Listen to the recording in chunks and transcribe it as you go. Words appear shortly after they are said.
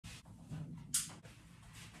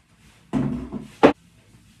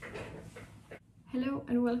Hello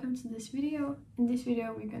and welcome to this video. In this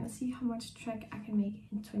video we're gonna see how much track I can make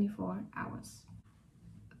in 24 hours.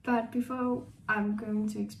 But before I'm going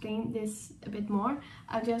to explain this a bit more,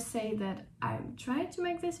 I'll just say that I'm trying to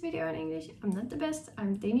make this video in English. I'm not the best,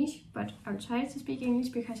 I'm Danish, but I'll try to speak English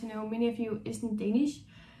because I know many of you isn't Danish.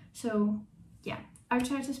 So yeah, I'll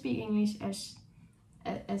try to speak English as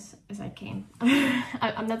I can.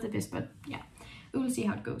 I'm not the best, but yeah, we will see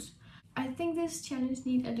how it goes. I think this challenge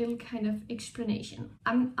needs a little kind of explanation.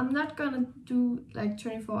 I'm not gonna do like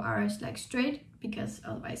 24 hours like straight because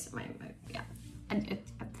otherwise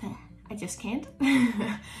I just can't.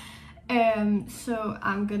 So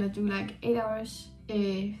I'm gonna do like 8 hours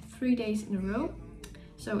 3 days in a row.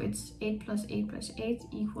 So it's 8 plus 8 plus 8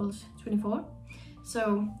 equals 24.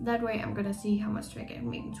 So that way I'm gonna see how much track I can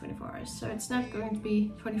make in 24 hours. So it's not going to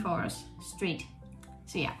be 24 hours straight.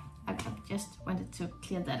 So yeah, I just wanted to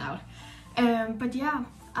clear that out. But yeah,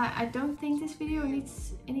 I don't think this video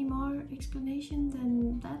needs any more explanation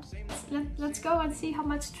than that. Let's go and see how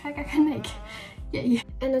much track I can make. Yeah.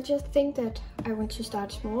 And I just think that I want to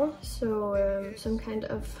start small. So some kind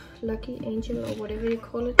of lucky angel or whatever you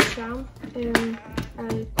call it, charm.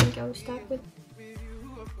 I think I will start with.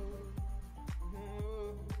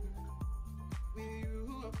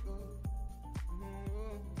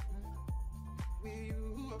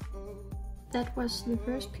 That was the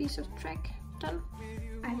first piece of track done.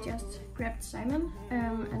 I just grabbed Simon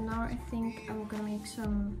and now I think I'm gonna make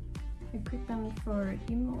some equipment for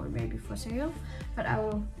him or maybe for sale, but I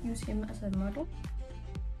will use him as a model.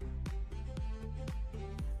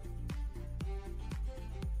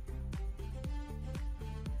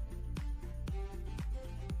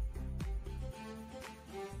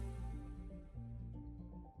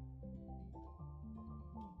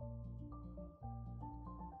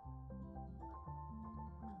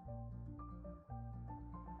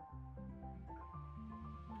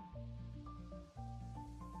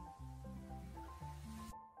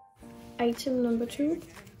 Item number 2,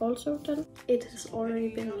 also done. It has already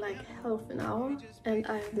been like half an hour and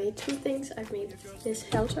I've made 2 things. I've made this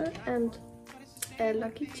halter and a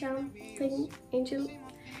lucky charm thing, angel.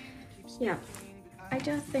 Yeah, I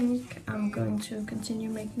just think I'm going to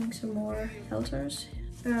continue making some more halters.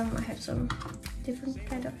 I have some different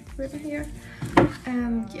kind of ribbon here.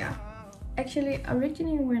 Yeah, actually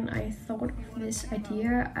originally when I thought of this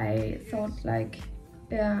idea, I thought like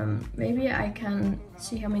maybe I can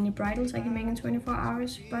see how many bridles I can make in 24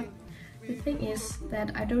 hours, but the thing is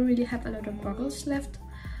that I don't really have a lot of buckles left,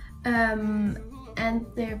 and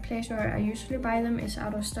the place where I usually buy them is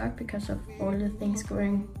out of stock because of all the things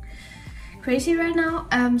going crazy right now,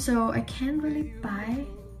 so I can't really buy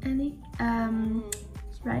any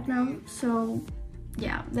right now. So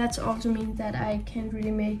yeah, that's also means that I can't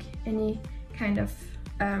really make any kind of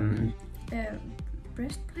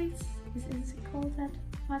breastplates. Is it called that?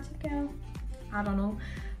 Article? I don't know,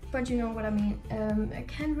 but you know what I mean. I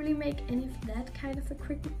can't really make any of that kind of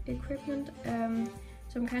equipment.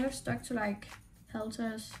 So I'm kind of stuck to like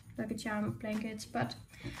halters, lucky charm, blankets, but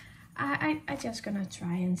I just gonna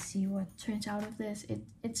try and see what turns out of this.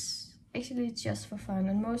 It's actually just for fun,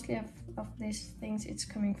 and mostly of these things it's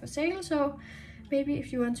coming for sale. So maybe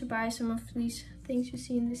if you want to buy some of these things you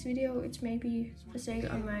see in this video, it's maybe for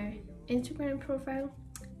sale on my Instagram profile,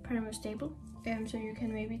 Primrose Stable. So you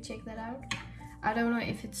can maybe check that out. I don't know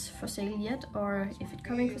if it's for sale yet or if it's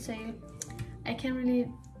coming for sale. I can't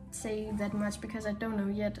really say that much because I don't know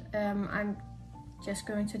yet. I'm just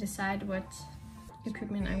going to decide what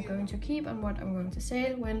equipment I'm going to keep and what I'm going to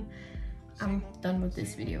sell when I'm done with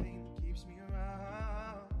this video.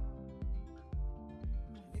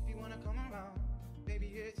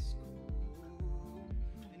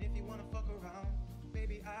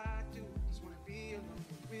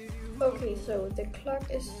 Okay, so the clock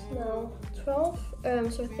is now 12,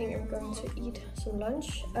 so I think I'm going to eat some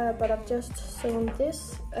lunch, but I've just sewn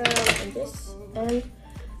this, and this, and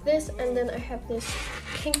this, and then I have this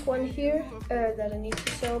pink one here that I need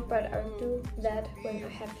to sew, but I'll do that when I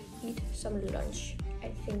have eat some lunch, I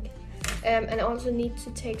think. And I also need to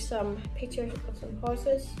take some pictures of some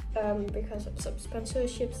horses because of some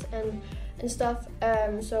sponsorships and stuff,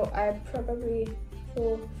 so I probably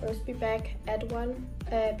will first be back at 1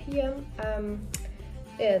 p.m.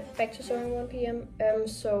 Back to sewing 1 p.m.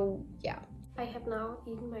 So yeah, I have now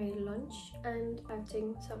eaten my lunch and I've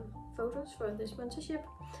taken some photos for the sponsorship,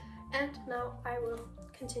 and now I will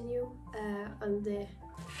continue on the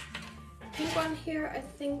pink one here. I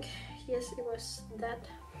think, yes, it was that.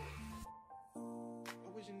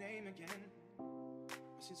 What was your name again?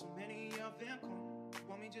 I see so many of them come.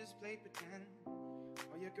 Want me just play pretend?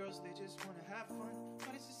 your girls, they just wanna have fun,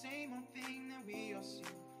 but it's the same old thing that we all see,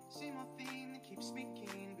 same old thing that keeps me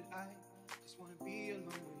keen. But I just wanna be alone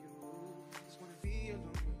with you, just wanna be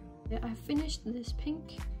alone with you. I finished this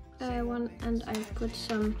pink one, and I put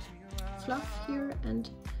some fluff here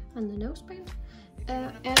and on the nose paint,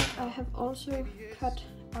 and I have also cut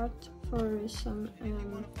out for some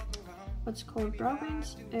what's called brow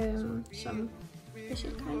bands, some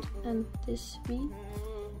special kind, and this V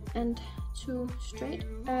and 2 straight,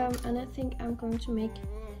 and I think I'm going to make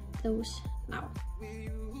those now.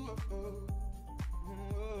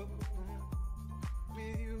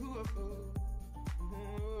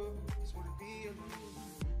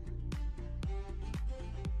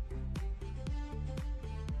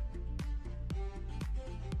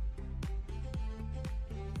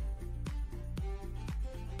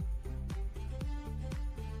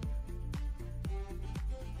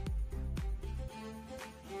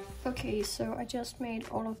 Okay, so I just made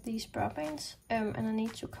all of these brow bands, and I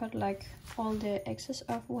need to cut like all the excess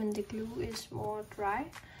off when the glue is more dry,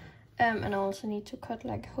 and I also need to cut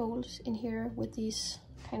like holes in here with these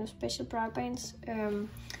kind of special brow bands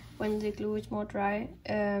when the glue is more dry,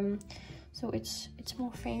 so it's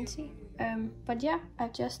more fancy. But yeah, I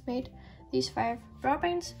just made these 5 brow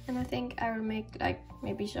bands, and I think I will make like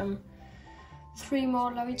maybe some 3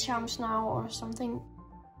 more Lucky Charms now or something.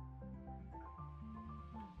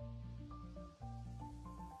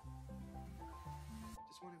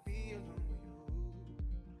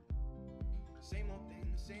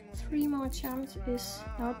 Three more charms is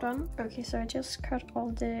now done. Okay, so I just cut all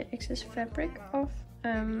the excess fabric off,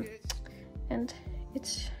 and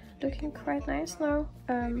it's looking quite nice now.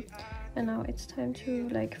 And now it's time to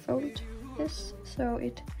like fold this so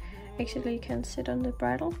it actually can sit on the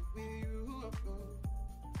bridle.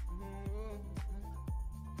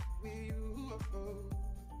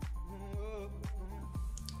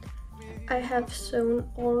 I have sewn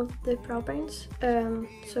all the brow bands,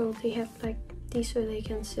 so they have like these so they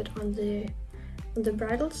can sit on the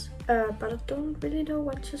bridles, but I don't really know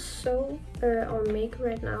what to sew or make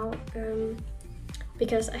right now,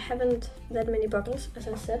 because I haven't that many buckles, as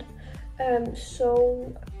I said,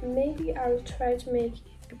 so maybe I'll try to make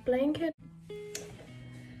a blanket.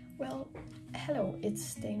 Well, hello,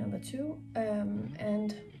 it's day number 2,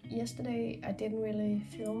 and yesterday I didn't really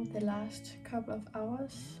film the last couple of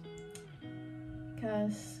hours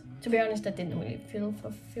because, to be honest, I didn't really feel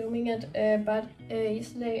for filming it, but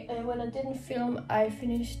yesterday when I didn't film, I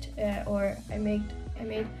finished or I made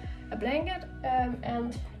a blanket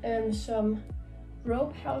and some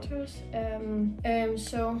rope halters.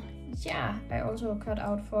 So yeah, I also cut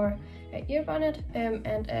out for an ear bonnet and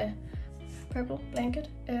a purple blanket.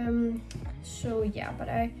 So yeah, but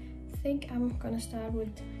I think I'm gonna start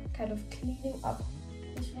with kind of cleaning up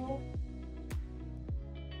this room.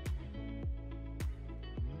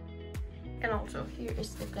 And also here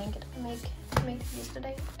is the blanket I made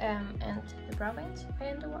yesterday, and the brow bands I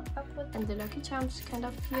ended up with, and the Lucky Charms kind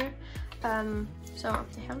of here, some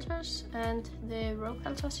of the halters and the rope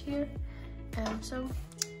halters here. So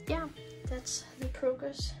yeah, that's the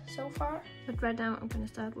progress so far. But right now I'm gonna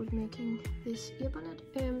start with making this ear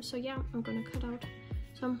bonnet. So yeah, I'm gonna cut out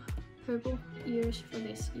some purple ears for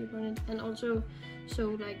this ear bonnet, and also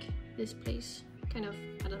sew like this place. Kind of,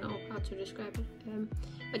 I don't know how to describe it,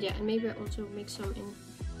 but yeah, and maybe I also mix some in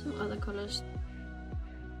some other colors.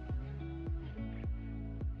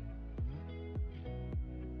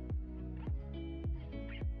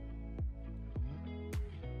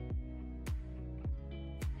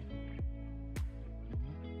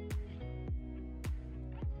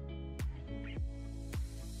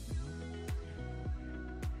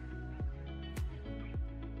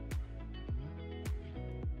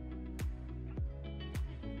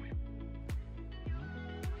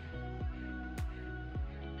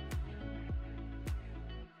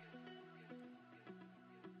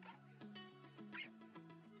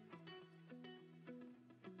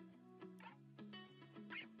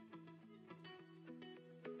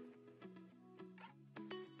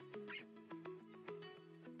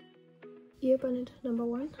 Ear bonnet number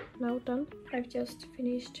 1 now done. I've just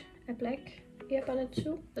finished a black ear bonnet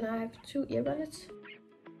too. Then I have 2 ear bonnets.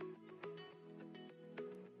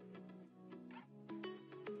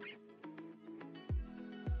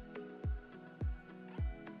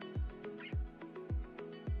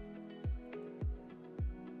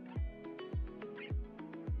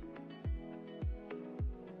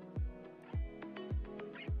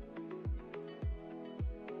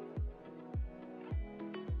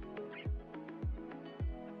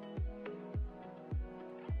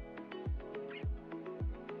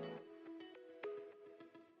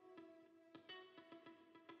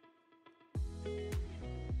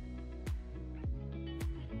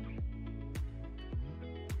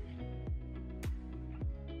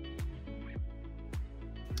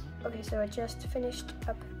 Okay, so I just finished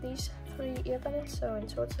up these 3 earbuds, so in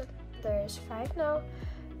total there's 5 now.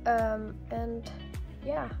 And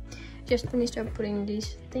yeah, just finished up putting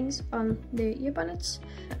these things on the earbuds,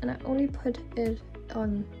 and I only put it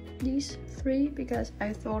on these 3 because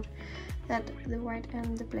I thought that the white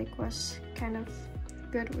and the black was kind of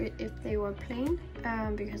good if they were plain,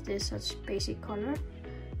 because they're such basic color.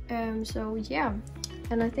 So yeah,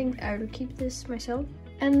 and I think I will keep this myself.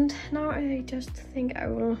 And now I just think I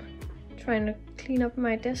will try and clean up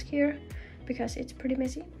my desk here because it's pretty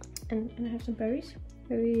messy, and I have some berries,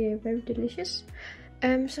 very delicious.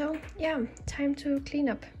 So yeah, time to clean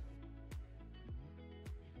up.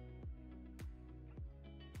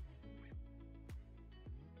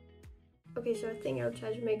 Okay, so I think I'll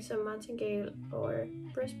try to make some martingale or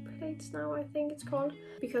breastplates now, I think it's called,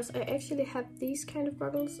 because I actually have these kind of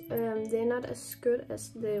buckles. They're not as good as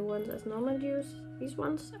the ones as normal use. These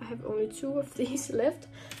ones, I have only 2 of these left,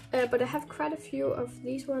 but I have quite a few of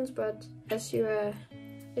these ones. But as you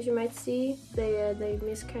might see, they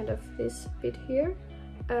miss kind of this bit here.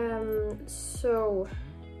 So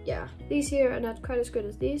yeah, these here are not quite as good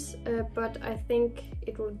as these, but I think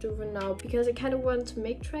it will do for now because I kind of want to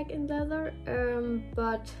make track in leather,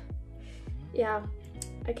 but yeah,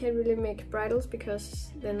 I can't really make bridles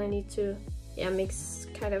because then I need to make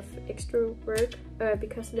kind of extra work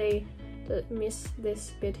because they miss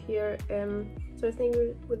this bit here. So I think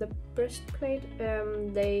with a breastplate,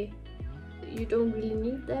 you don't really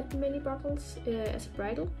need that many buckles as a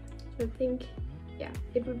bridle. So I think yeah,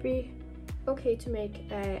 it would be okay to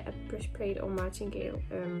make a breastplate or martingale.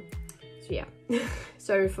 So yeah,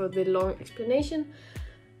 sorry for the long explanation.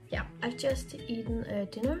 Yeah, I've just eaten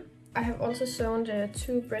dinner. I have also sewn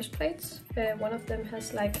 2 breastplates. One of them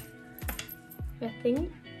has like a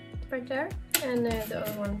thing right there, and the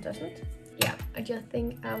other one doesn't. Yeah, I just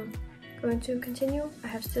think I'm going to continue. I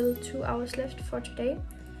have still 2 hours left for today.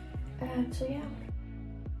 So yeah.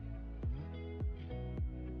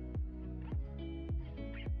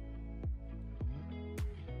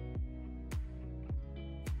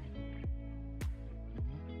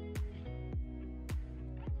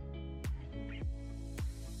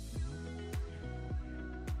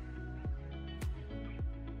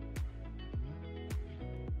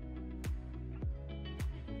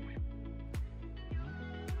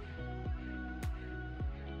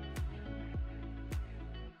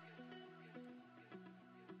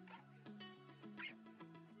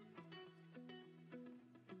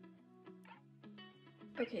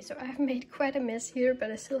 Okay, so I've made quite a mess here,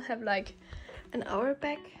 but I still have like an hour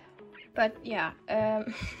back. But yeah,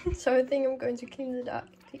 so I think I'm going to clean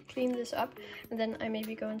this up, and then I may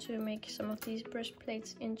be going to make some of these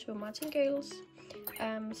breastplates into martingales.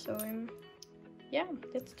 Yeah,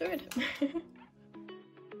 let's do it.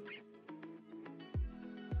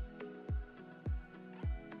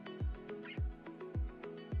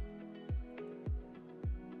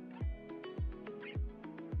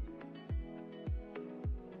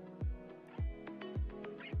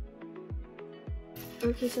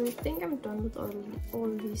 Okay, so I think I'm done with all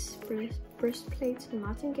these breastplates and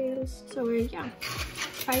martingales. So yeah,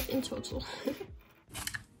 5 in total.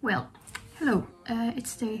 Well, hello,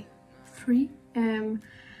 it's day 3.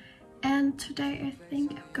 And today I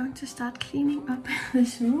think I'm going to start cleaning up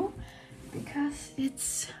this room because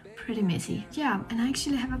it's pretty messy. Yeah, and I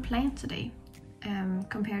actually have a plan today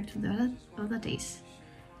compared to the other days.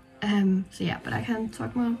 So yeah, but I can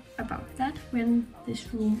talk more about that when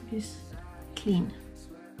this room is clean.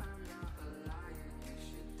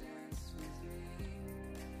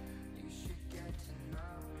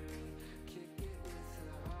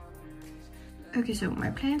 Okay, so my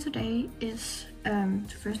plan today is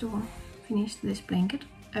to first of all finish this blanket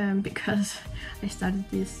because I started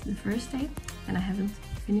this the first day and I haven't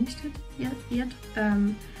finished it yet.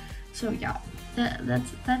 So yeah,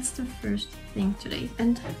 that's the first thing today.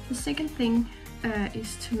 And the second thing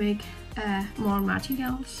is to make more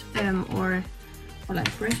martingales or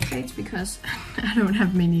like breastplates, because I don't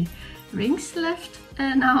have many rings left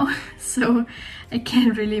now, so I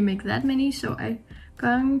can't really make that many. So I'm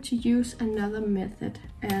going to use another method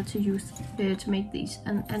to make these,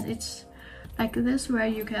 and it's like this, where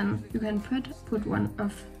you can put one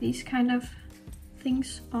of these kind of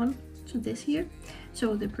things on to this here,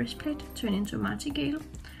 so the breastplate turn into a martingale.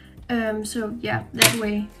 So yeah, that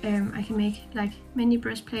way I can make like many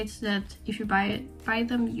breastplates that if you buy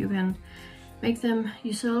them, you can make them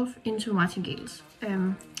yourself into martingales.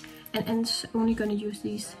 and ends only gonna use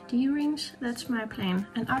these D-rings. That's my plan.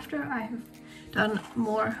 And after I have done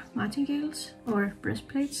more martingales or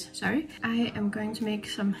breastplates, sorry, I am going to make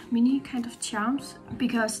some mini kind of charms,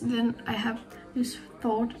 because then I have this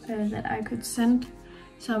thought that I could send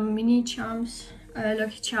some mini charms,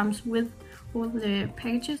 lucky charms with all the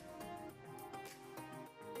packages.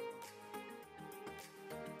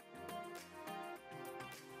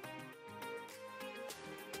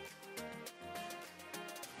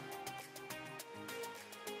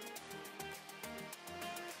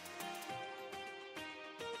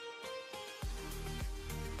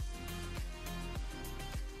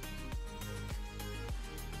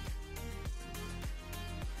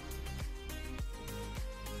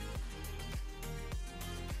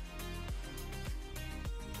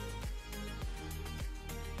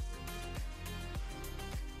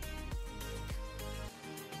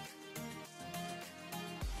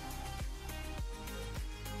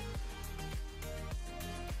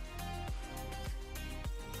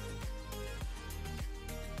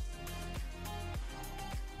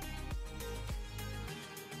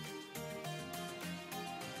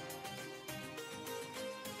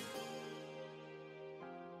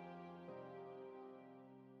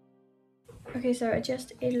 Okay, so I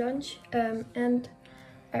just ate lunch and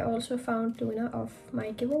I also found the winner of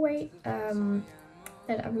my giveaway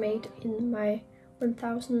that I made in my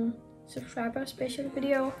 1000 subscriber special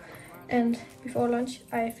video. And before lunch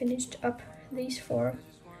I finished up these 4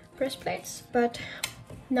 breastplates, but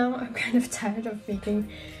now I'm kind of tired of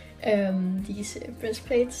making these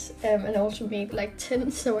breastplates and also made like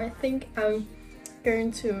 10, so I think I'm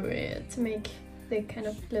going to make the kind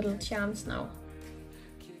of little charms now.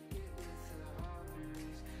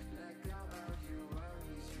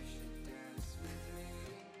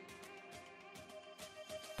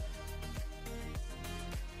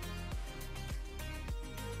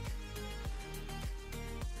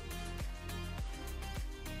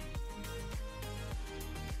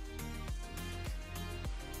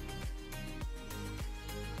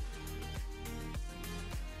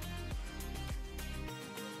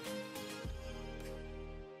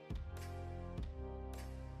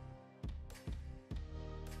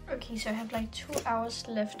 Okay, so I have like 2 hours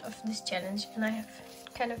left of this challenge, and I have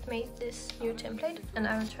kind of made this new template, and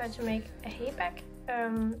I will try to make a hayback.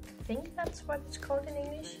 I think that's what it's called in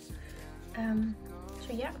English.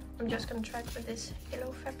 So yeah, I'm just gonna try it with this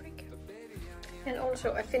yellow fabric. And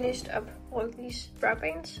also I finished up all these brow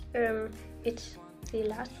bands. It's the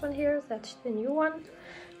last one here, that's the new one.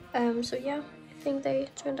 So yeah, I think they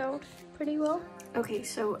turned out pretty well. Okay,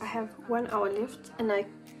 so I have 1 hour left and I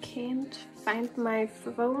can't find my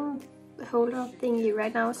phone holder thingy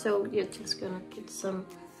right now, so you're just gonna get some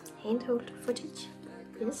handhold footage.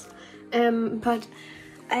 Yes. But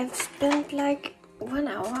I've spent like 1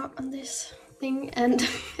 hour on this thing and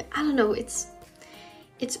I don't know, it's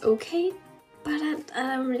okay, but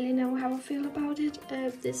I don't really know how I feel about it,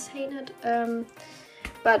 this hairnet.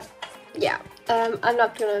 But yeah, I'm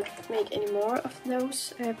not gonna make any more of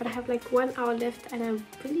those, but I have like 1 hour left and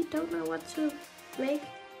I really don't know what to make.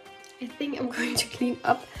 I think I'm going to clean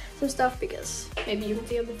up some stuff because maybe you can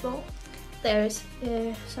see on the floor there is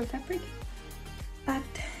some fabric. But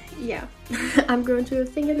yeah, I'm going to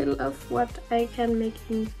think a little of what I can make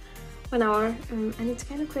in 1 hour, and it's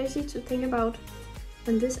kind of crazy to think about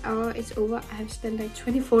when this hour is over. I have spent like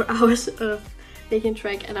 24 hours of making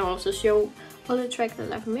track, and I'll also show all the track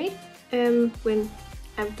that I've made when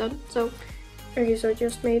I'm done. So okay, so I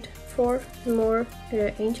just made 4 more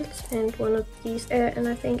angels and one of these, and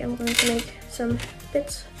I think I'm going to make some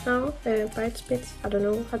bits now, bites bits, I don't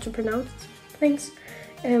know how to pronounce things,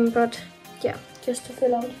 but yeah, just to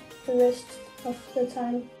fill out the rest of the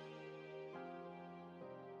time.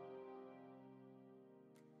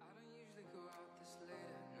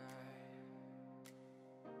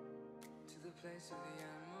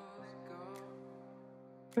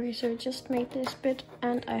 Okay, so I just made this bit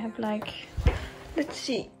and I have like, let's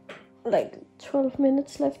see, like 12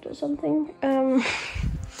 minutes left or something.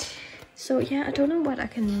 So yeah, I don't know what I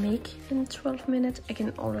can make in 12 minutes. I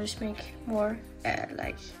can always make more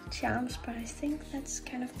like charms, but I think that's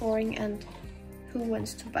kind of boring, and who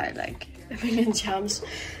wants to buy like a million charms?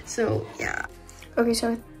 So yeah. Okay,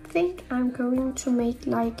 so I think I'm going to make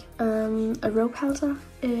like a rope halter,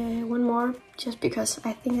 one more, just because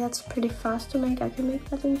I think that's pretty fast to make. I can make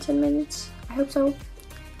that in 10 minutes. I hope so.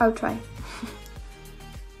 I'll try.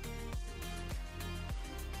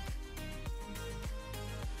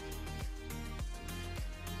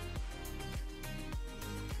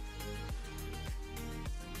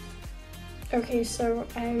 Okay, so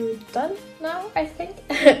I'm done now, I think.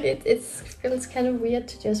 It feels kind of weird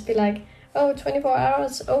to just be like, oh, 24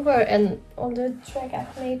 hours over, and all the track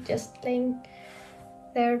I've made just laying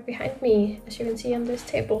there behind me, as you can see on this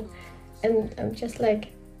table. And I'm just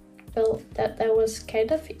like, well, that was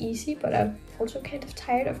kind of easy, but I'm also kind of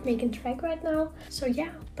tired of making track right now. So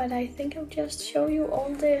yeah, but I think I'll just show you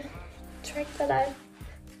all the track that I've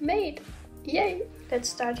made. Yay! Let's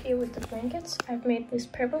start here with the blankets. I've made this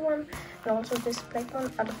purple one and also this black one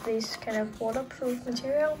out of this kind of waterproof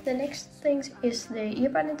material. The next thing is the ear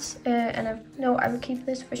bonnets, and I will keep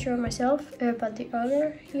this for sure myself, but the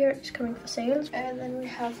other here is coming for sale. And then we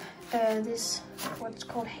have this, what's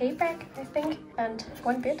called hay bag, I think, and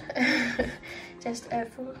one bit, just a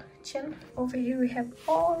full chin. Over here we have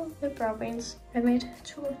all the brow bands. I made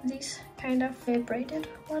 2 of these kind of braided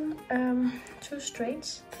one, 2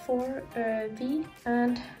 straights, 4 V,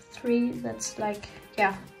 and 3 that's like,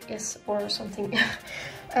 yeah, S or something.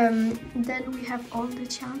 Then we have all the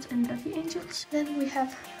charms and lucky angels. Then we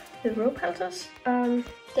have the rope halters. Then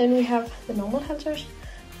we have the normal halters.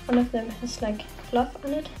 One of them has like fluff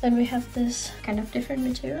on it. Then we have this kind of different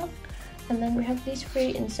material. And then we have these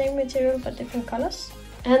 3 in the same material but different colors.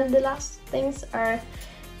 And the last things are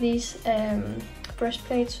these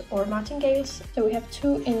breastplates or martingales. So we have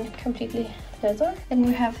 2 in completely leather. And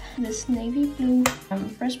we have this navy blue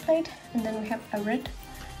breastplate. And then we have a red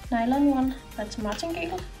nylon one that's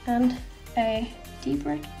martingale. And a deep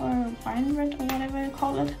red or wine red or whatever you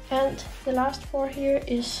call it. And the last 4 here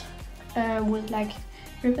is with like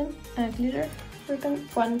ribbon, glitter ribbon.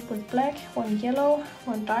 One with black, one yellow,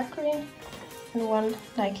 one dark green, and one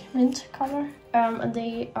like mint color. And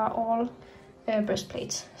they are all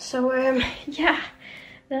breastplates. So yeah,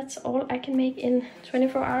 that's all I can make in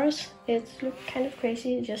 24 hours. It looked kind of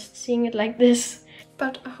crazy just seeing it like this.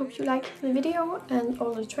 But I hope you like the video and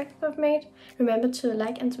all the tracks I've made. Remember to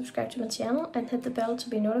like and subscribe to my channel and hit the bell to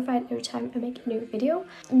be notified every time I make a new video.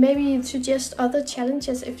 Maybe suggest other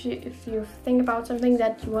challenges if you think about something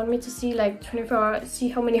that you want me to see, like 24 hours, see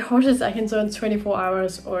how many horses I can sew in 24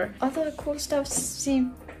 hours, or other cool stuff, see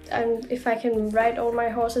if I can ride all my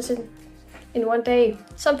horses in one day,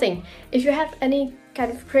 something. If you have any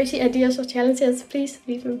kind of crazy ideas or challenges, please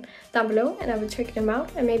leave them down below and I will check them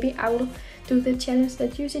out, and maybe I will do the challenge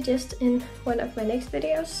that you suggest in one of my next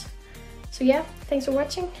videos. So yeah, thanks for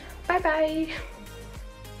watching. Bye bye!